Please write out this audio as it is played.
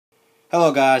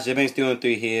Hello guys,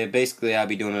 JBanks313 here. Basically, I'll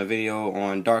be doing a video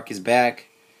on Dark is Back.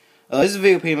 This is a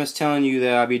video pretty much telling you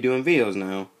that I'll be doing videos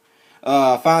now.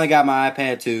 I finally got my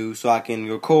iPad 2 so I can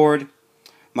record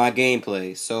my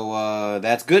gameplay. So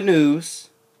that's good news.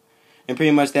 And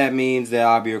pretty much that means that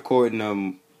I'll be recording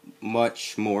them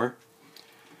much more.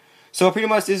 So pretty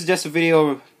much this is just a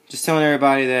video just telling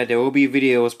everybody that there will be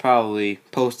videos probably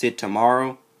posted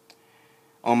tomorrow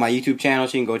on my YouTube channel,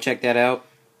 so you can go check that out.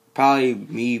 Probably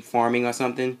me farming or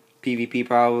something. PvP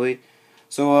probably.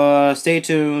 So stay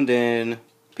tuned and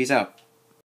peace out.